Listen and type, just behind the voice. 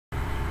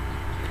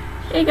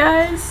Hey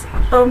guys,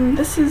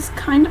 this is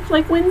kind of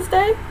like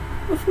Wednesday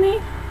with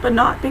me, but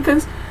not,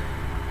 because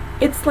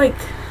it's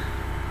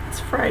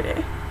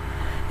Friday.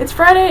 It's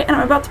Friday and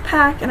I'm about to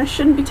pack, and I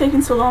shouldn't be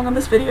taking so long on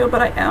this video,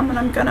 but I am, and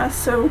I'm gonna,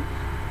 so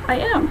I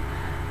am.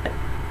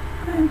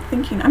 I'm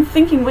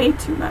thinking way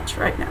too much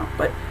right now,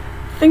 but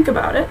think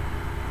about it.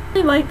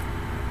 Like,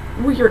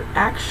 we're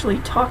actually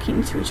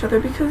talking to each other,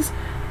 because,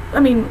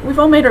 I mean, we've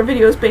all made our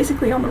videos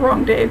basically on the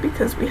wrong day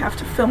because we have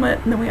to film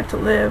it and then we have to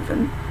live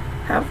and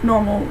have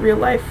normal real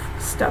life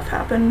stuff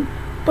happen,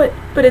 but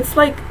it's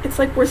like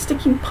we're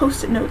sticking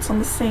post-it notes on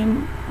the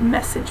same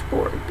message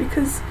board,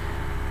 because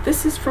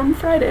this is from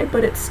Friday,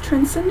 but it's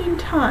transcending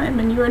time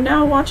and you are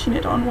now watching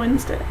it on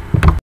Wednesday.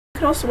 You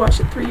could also watch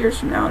it 3 years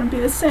from now and be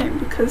the same,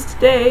 because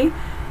today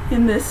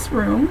in this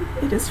room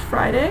it is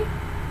Friday,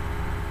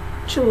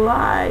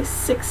 July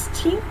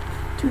 16th,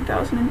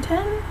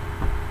 2010.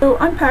 So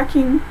I'm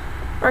packing,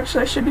 or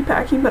actually I should be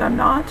packing, but I'm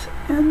not,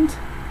 and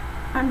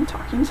I'm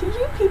talking to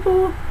you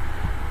people.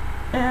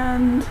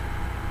 And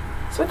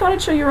so I thought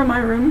I'd show you around my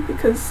room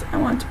because I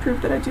want to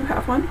prove that I do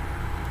have one.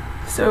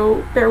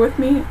 So bear with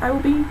me. I will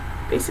be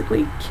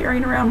basically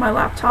carrying around my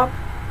laptop.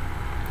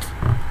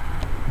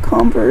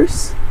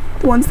 Converse.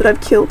 The ones that I've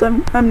killed.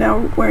 I'm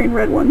now wearing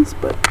red ones,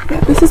 but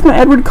yeah. This is my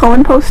Edward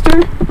Cullen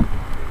poster.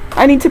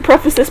 I need to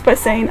preface this by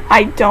saying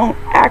I don't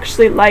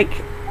actually like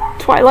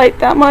Twilight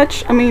that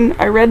much. I mean,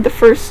 I read the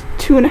first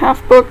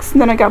 2.5 books and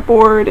then I got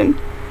bored and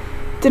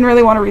didn't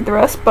really want to read the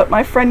rest, but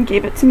my friend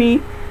gave it to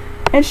me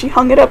and she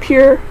hung it up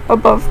here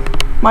above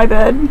my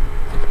bed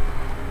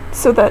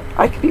so that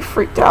I could be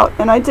freaked out,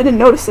 and I didn't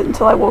notice it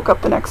until I woke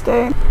up the next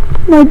day.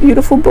 My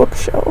beautiful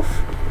bookshelf,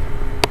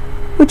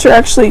 which are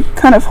actually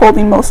kind of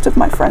holding most of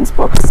my friends'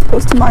 books as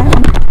opposed to my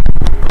own.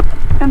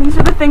 And these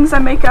are the things I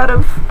make out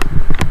of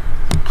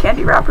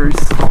candy wrappers.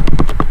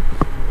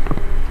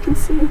 You can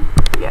see,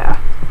 yeah,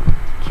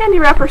 candy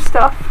wrapper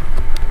stuff.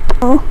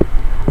 Oh,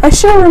 I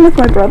share a room with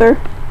my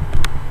brother,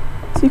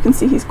 so you can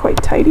see he's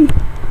quite tidy,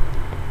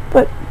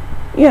 but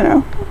you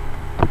know,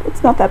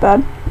 it's not that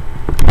bad.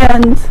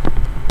 And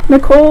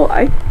Nicole,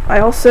 I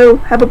also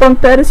have a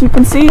bunk bed, as you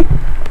can see.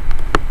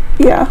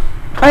 Yeah,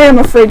 I am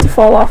afraid to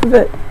fall off of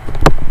it.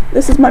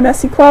 This is my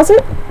messy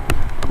closet.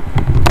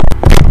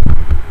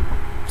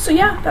 So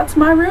yeah, that's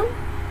my room.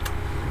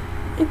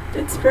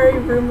 It's very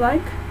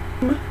room-like.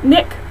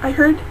 Nick, I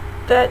heard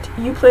that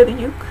you play the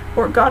uke,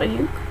 or got a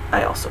uke.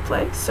 I also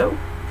play, so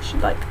we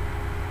should like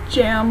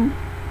jam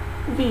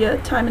via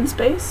time and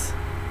space.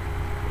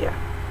 Yeah.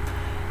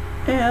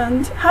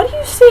 And how do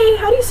you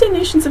say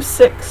nations of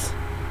 6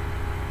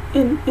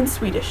 in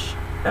Swedish?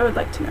 I would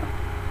like to know.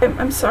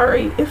 I'm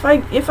sorry if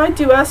I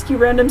do ask you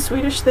random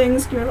Swedish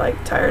things and you're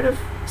like tired of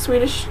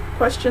Swedish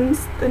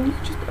questions, then you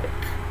can just be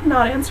like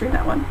not answering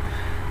that one,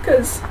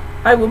 because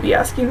I will be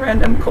asking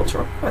random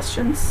cultural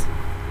questions.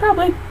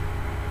 Probably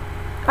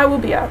I will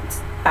be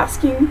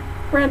asking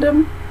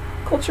random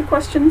culture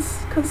questions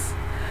because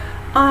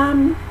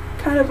I'm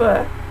kind of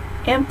a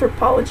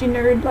anthropology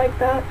nerd like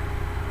that.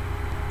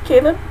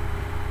 Caleb?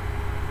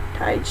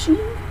 Tai Chi?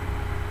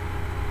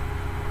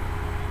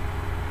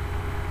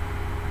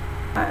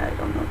 I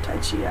don't know Tai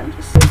Chi,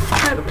 I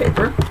have a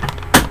paper.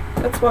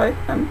 That's why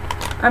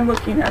I'm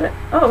looking at it.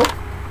 Oh.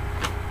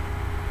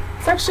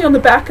 It's actually on the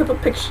back of a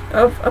picture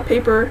of a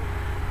paper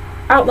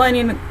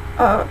outlining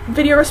a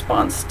video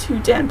response to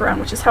Dan Brown,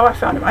 which is how I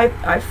found him.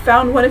 I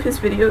found one of his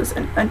videos,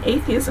 an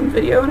atheism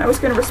video, and I was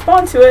going to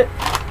respond to it,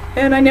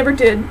 and I never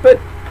did, but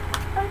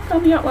I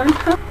found the outline.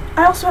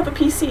 I also have a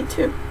PC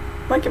too,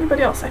 like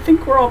everybody else. I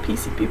think we're all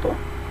PC people.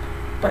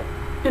 But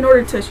in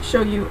order to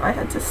show you, I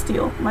had to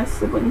steal my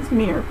sibling's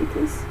mirror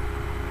because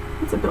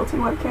it's a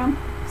built-in webcam.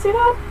 See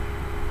that?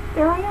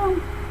 There I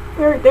am.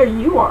 There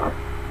you are.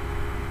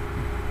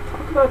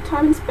 Talk about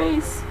time and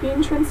space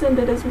being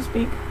transcended as we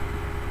speak.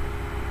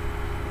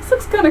 This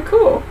looks kind of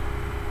cool.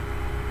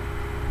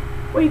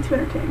 Way too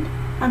entertained.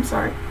 I'm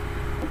sorry.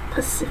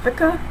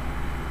 Pacifica?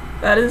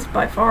 That is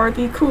by far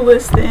the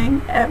coolest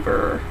thing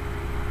ever.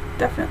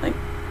 Definitely.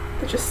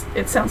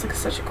 It sounds like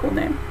such a cool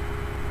name.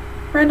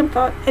 Random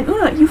thought. And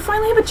Una, you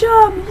finally have a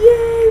job!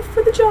 Yay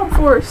for the job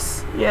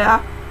force!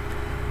 Yeah.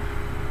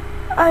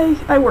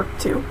 I work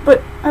too,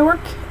 but I work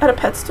at a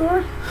pet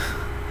store.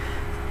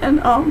 And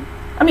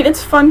I mean,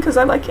 it's fun because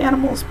I like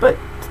animals, but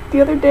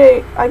the other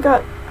day I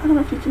don't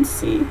know if you can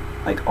see,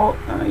 like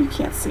you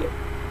can't see it,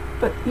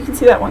 but you can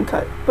see that one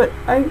cut. But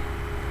I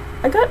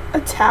got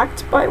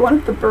attacked by one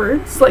of the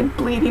birds, like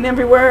bleeding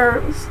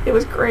everywhere. It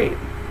was great.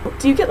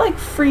 Do you get like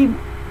free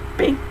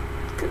baked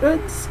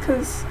goods?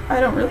 Because I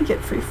don't really get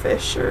free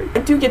fish, or I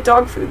do get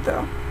dog food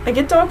though. I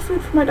get dog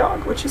food for my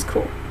dog, which is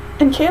cool.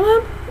 And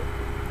Caleb,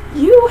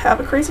 you have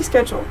a crazy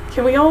schedule.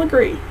 Can we all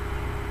agree?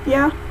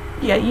 Yeah?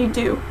 Yeah, you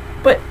do.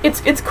 But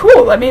it's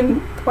cool. I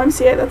mean,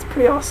 YMCA, that's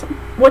pretty awesome.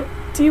 What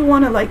do you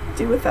want to like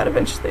do with that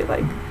eventually?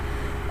 Like,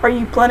 are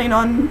you planning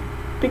on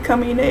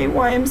becoming a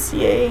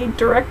YMCA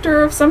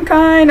director of some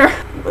kind, or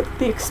what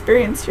the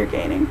experience you're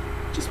gaining?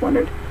 Just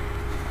wondered.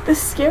 The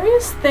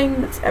scariest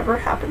thing that's ever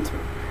happened to me.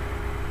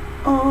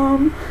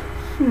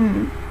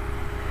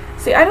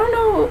 See, I don't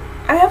know,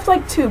 I have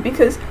like two,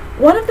 because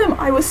one of them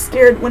I was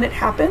scared when it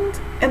happened,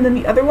 and then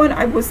the other one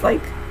I was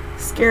like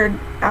scared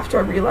after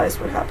I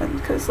realized what happened,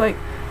 because like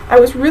I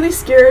was really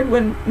scared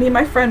when me and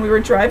my friend, we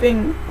were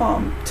driving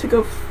to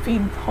go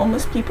feed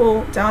homeless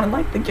people down in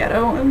like the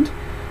ghetto, and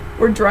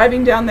we're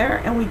driving down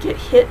there and we get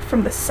hit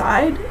from the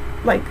side,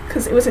 like,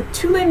 because it was a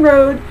 2-lane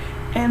road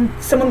and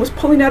someone was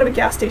pulling out of a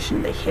gas station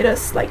and they hit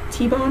us, like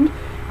T-boned,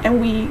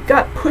 and we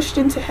got pushed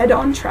into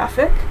head-on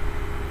traffic,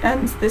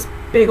 and this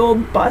big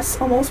old bus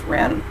almost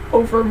ran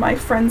over my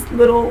friend's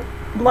little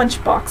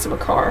lunchbox of a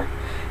car.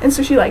 And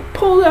so she like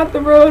pulled out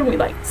the road and we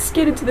like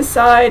skidded to the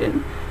side,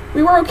 and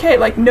we were okay,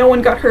 like no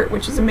one got hurt,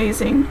 which is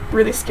amazing.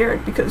 Really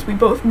scared because we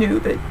both knew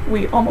that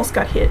we almost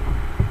got hit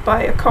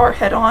by a car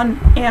head on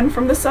and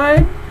from the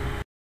side.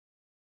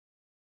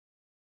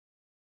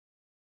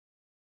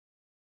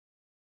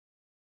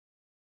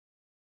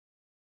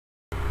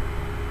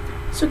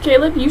 So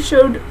Caleb, you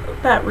showed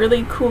that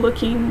really cool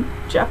looking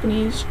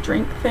Japanese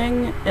drink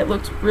thing. It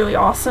looked really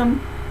awesome.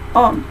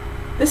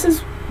 This is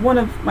one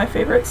of my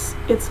favorites.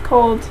 It's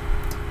called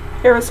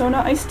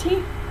Arizona iced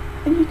tea.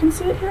 And you can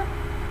see it here.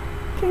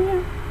 Can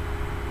you?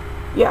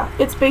 Yeah,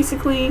 it's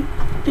basically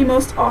the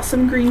most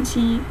awesome green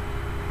tea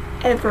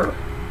ever.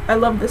 I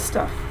love this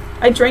stuff.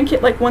 I drank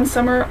it like one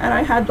summer and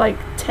I had like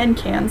 10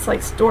 cans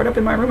like stored up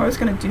in my room. I was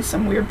gonna do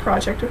some weird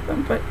project with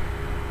them, but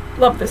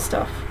love this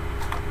stuff.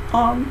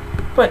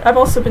 But I've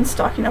also been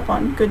stocking up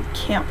on good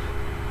camp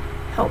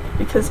help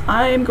because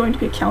I am going to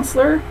be a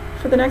counselor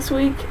for the next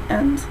week,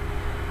 and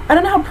I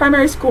don't know how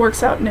primary school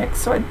works out, Nick,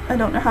 so I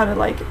don't know how to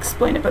like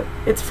explain it, but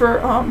it's for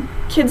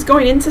kids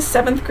going into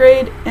 7th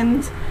grade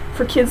and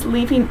for kids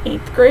leaving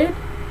 8th grade.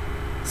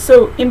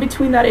 So in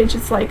between that age,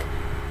 it's like,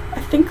 I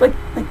think like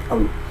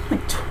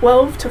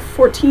 12 to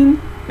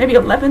 14, maybe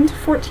 11 to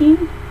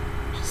 14.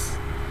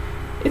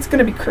 It's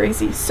gonna be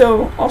crazy.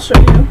 So I'll show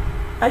you.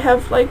 I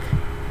have like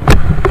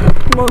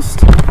most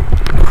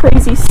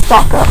crazy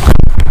stock up.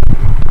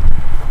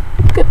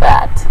 Look at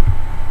that.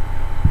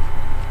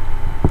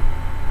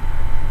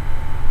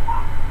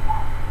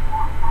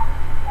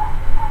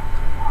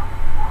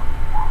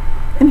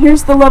 And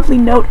here's the lovely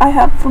note I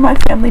have for my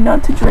family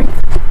not to drink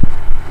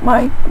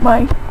my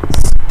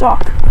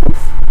stock of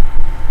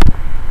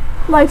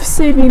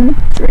life-saving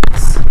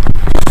drinks.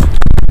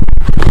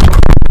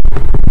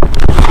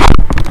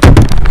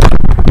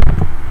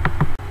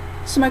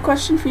 So my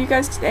question for you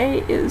guys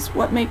today is,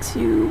 what makes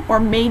you, or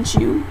made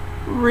you,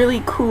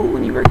 really cool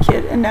when you were a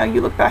kid, and now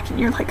you look back and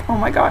you're like, oh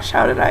my gosh,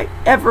 how did I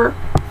ever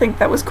think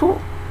that was cool?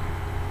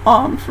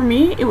 For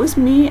me, it was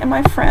me and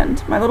my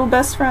friend, my little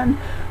best friend.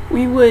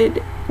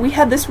 We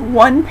had this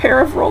one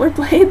pair of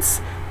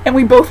rollerblades, and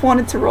we both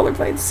wanted to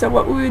rollerblade. So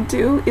what we would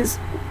do is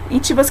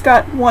each of us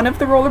got one of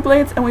the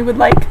rollerblades, and we would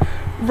like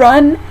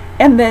run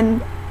and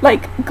then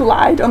like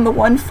glide on the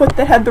one foot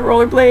that had the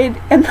rollerblade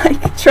and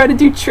like try to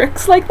do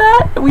tricks like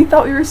that. And we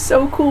thought we were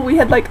so cool. We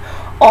had like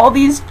all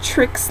these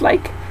tricks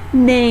like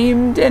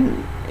named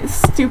and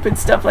stupid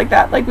stuff like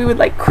that. Like we would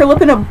like curl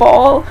up in a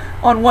ball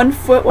on one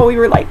foot while we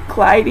were like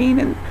gliding,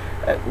 and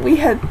we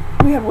had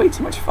way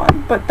too much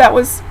fun. But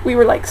we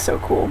were like so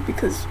cool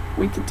because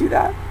we could do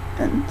that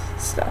and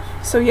stuff.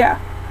 So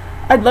yeah,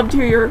 I'd love to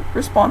hear your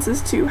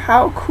responses to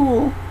how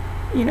cool,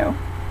 you know,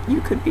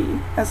 you could be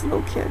as a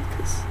little kid,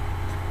 because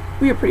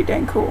we are pretty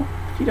dang cool,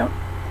 if you don't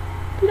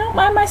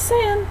mind my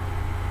saying.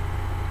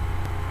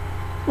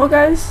 Well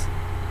guys,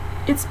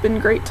 it's been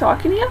great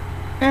talking to you,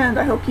 and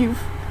I hope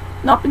you've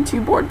not been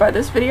too bored by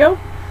this video.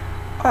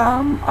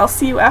 I'll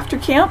see you after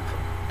camp,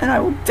 and I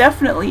will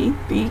definitely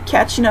be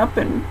catching up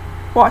and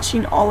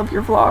watching all of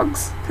your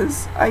vlogs,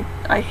 because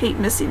I hate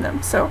missing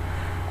them, so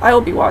I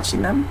will be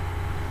watching them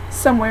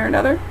some way or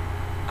another.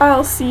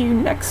 I'll see you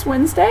next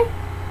Wednesday,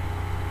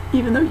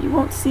 even though you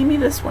won't see me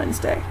this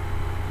Wednesday,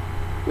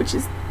 which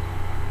is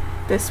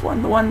this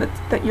one, the one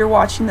that you're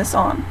watching this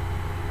on.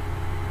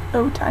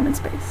 Oh, time and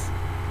space.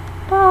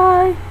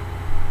 Bye!